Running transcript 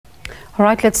All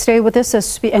right, let's stay with this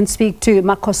and speak to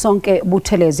Makhosonke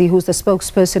Buthelezi, who's the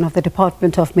spokesperson of the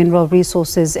Department of Mineral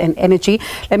Resources and Energy.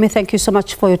 Let me thank you so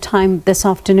much for your time this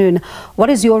afternoon. What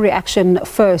is your reaction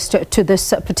first to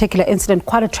this particular incident?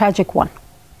 Quite a tragic one.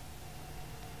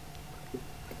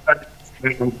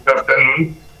 Good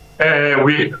afternoon.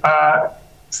 We are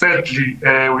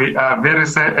very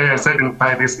saddened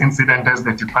by this incident as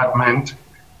the department,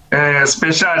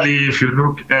 especially if you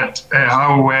look at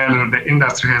how well the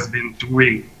industry has been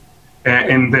doing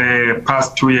in the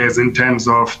past 2 years in terms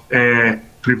of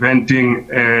preventing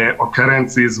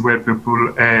occurrences where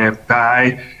people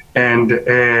die and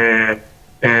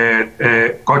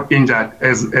got injured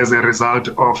as a result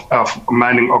of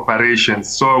mining operations.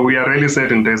 So we are really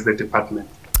saddened as the department.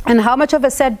 And how much of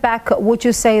a setback would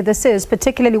you say this is,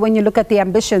 particularly when you look at the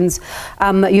ambitions,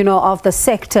 of the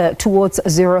sector towards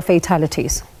zero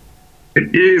fatalities?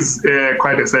 It is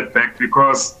quite a setback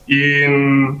because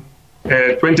in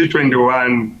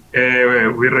 2021,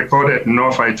 we recorded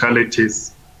no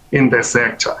fatalities in the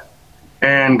sector.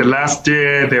 And last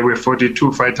year, there were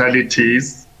 42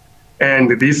 fatalities.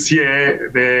 And this year,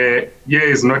 the year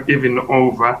is not even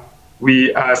over.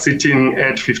 We are sitting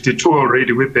at 52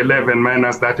 already with 11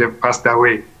 miners that have passed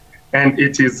away. And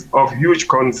it is of huge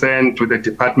concern to the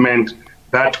department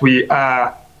that we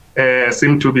are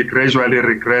seem to be gradually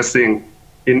regressing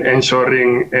in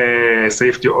ensuring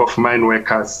safety of mine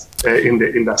workers in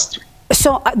the industry.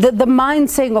 So the mine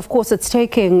saying, of course, it's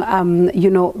taking,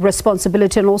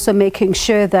 responsibility and also making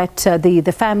sure that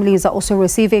the families are also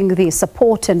receiving the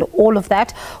support and all of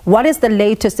that. What is the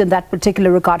latest in that particular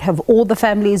regard? Have all the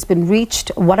families been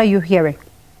reached? What are you hearing?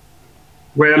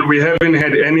 Well, we haven't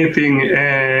had anything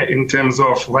in terms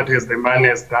of what has the mine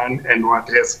has done and what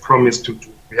has promised to do.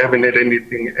 We haven't had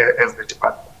anything as the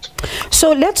department.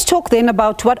 So let's talk then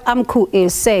about what AMCU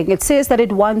is saying. It says that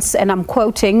it wants, and I'm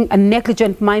quoting,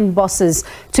 negligent mine bosses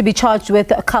to be charged with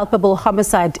a culpable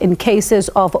homicide in cases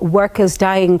of workers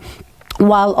dying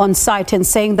while on site, and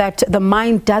saying that the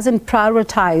mine doesn't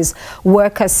prioritize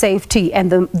worker safety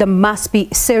and there must be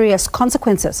serious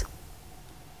consequences.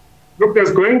 Look,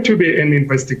 there's going to be an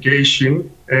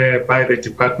investigation by the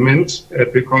department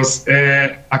because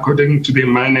according to the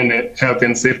Mine and Health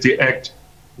and Safety Act,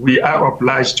 we are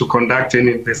obliged to conduct an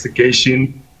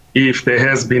investigation if there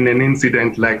has been an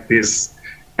incident like this.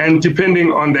 And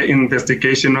depending on the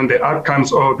investigation, on the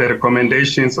outcomes of the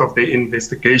recommendations of the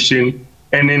investigation,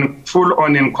 an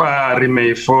full-on inquiry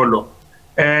may follow.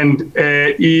 And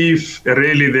if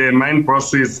really the mine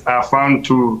bosses are found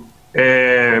to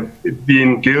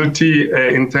being guilty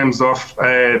in terms of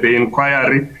the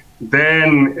inquiry,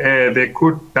 then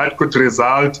that could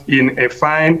result in a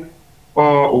fine,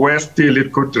 or worse still,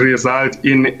 it could result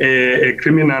in a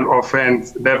criminal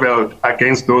offense leveled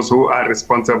against those who are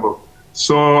responsible.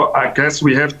 So I guess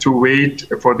we have to wait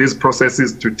for these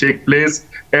processes to take place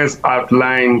as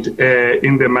outlined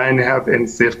in the Mine Health and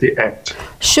Safety Act.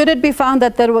 Should it be found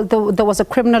that there was a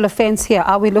criminal offense here,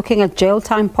 are we looking at jail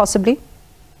time possibly?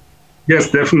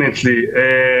 Yes, definitely.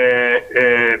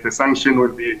 The sanction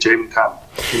would be jail time,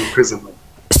 imprisonment.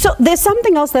 So there's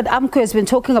something else that AMCU has been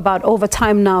talking about over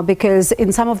time now, because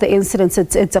in some of the incidents,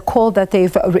 it's a call that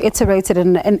they've reiterated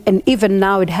and even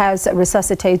now it has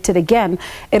resuscitated again.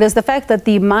 It is the fact that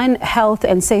the Mine Health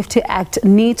and Safety Act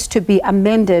needs to be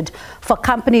amended for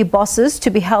company bosses to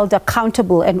be held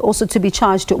accountable and also to be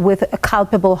charged with a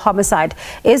culpable homicide.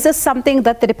 Is this something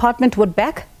that the department would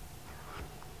back?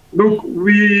 Look,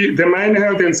 the Mine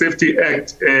Health and Safety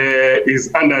Act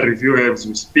is under review as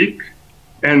we speak.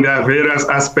 And there are various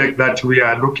aspects that we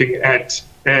are looking at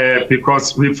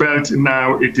because we felt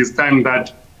now it is time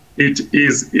that it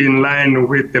is in line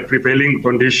with the prevailing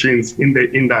conditions in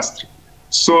the industry.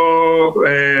 So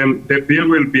the bill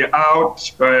will be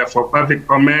out for public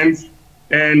comments,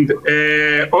 and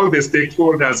all the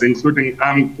stakeholders, including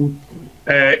AMCU,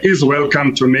 is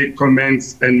welcome to make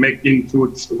comments and make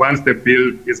inputs once the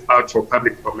bill is out for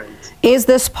public comments. Is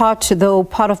this part, though,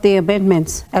 part of the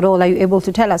amendments at all? Are you able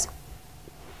to tell us?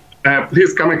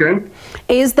 Please come again.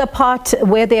 Is the part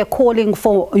where they are calling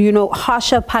for,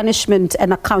 harsher punishment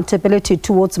and accountability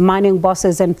towards mining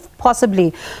bosses and possibly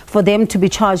for them to be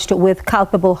charged with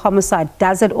culpable homicide,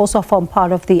 does it also form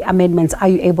part of the amendments? Are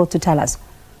you able to tell us?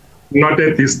 Not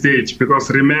at this stage, because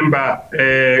remember,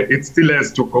 it still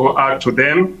has to go out to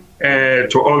them,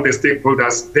 to all the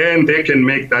stakeholders. Then they can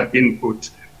make that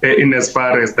input. in as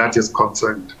far as that is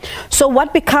concerned. So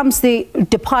what becomes the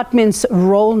department's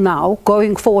role now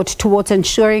going forward towards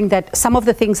ensuring that some of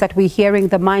the things that we're hearing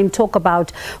the mine talk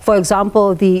about, for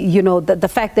example, the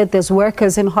fact that there's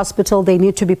workers in hospital, they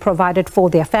need to be provided for,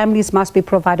 their families must be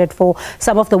provided for,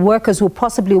 some of the workers who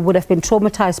possibly would have been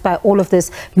traumatized by all of this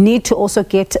need to also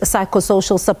get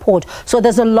psychosocial support. So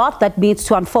there's a lot that needs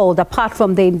to unfold apart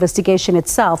from the investigation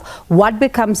itself. What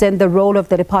becomes then the role of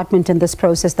the department in this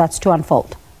process that's to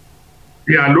unfold?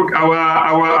 Yeah, look,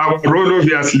 our role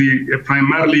obviously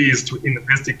primarily is to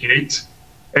investigate,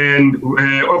 and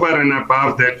over and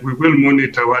above that, we will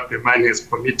monitor what the mine has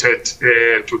committed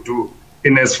to do.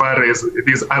 In as far as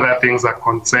these other things are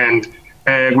concerned,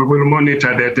 we will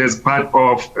monitor that as part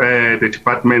of the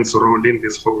department's role in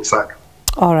this whole saga.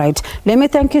 All right. Let me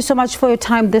thank you so much for your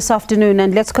time this afternoon,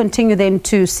 and let's continue then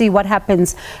to see what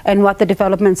happens and what the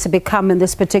developments become in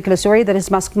this particular story. That is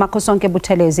Makhosonke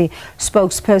Buthelezi,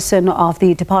 spokesperson of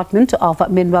the Department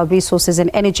of Mineral Resources and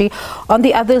Energy. On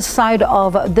the other side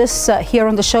of this, here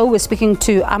on the show, we're speaking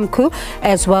to AMCU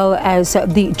as well as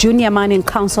the Junior Mining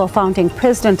Council founding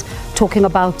president, talking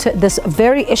about this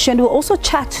very issue. And we'll also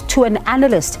chat to an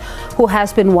analyst who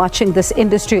has been watching this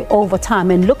industry over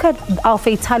time and look at our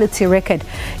fatality record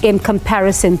in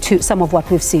comparison to some of what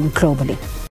we've seen globally.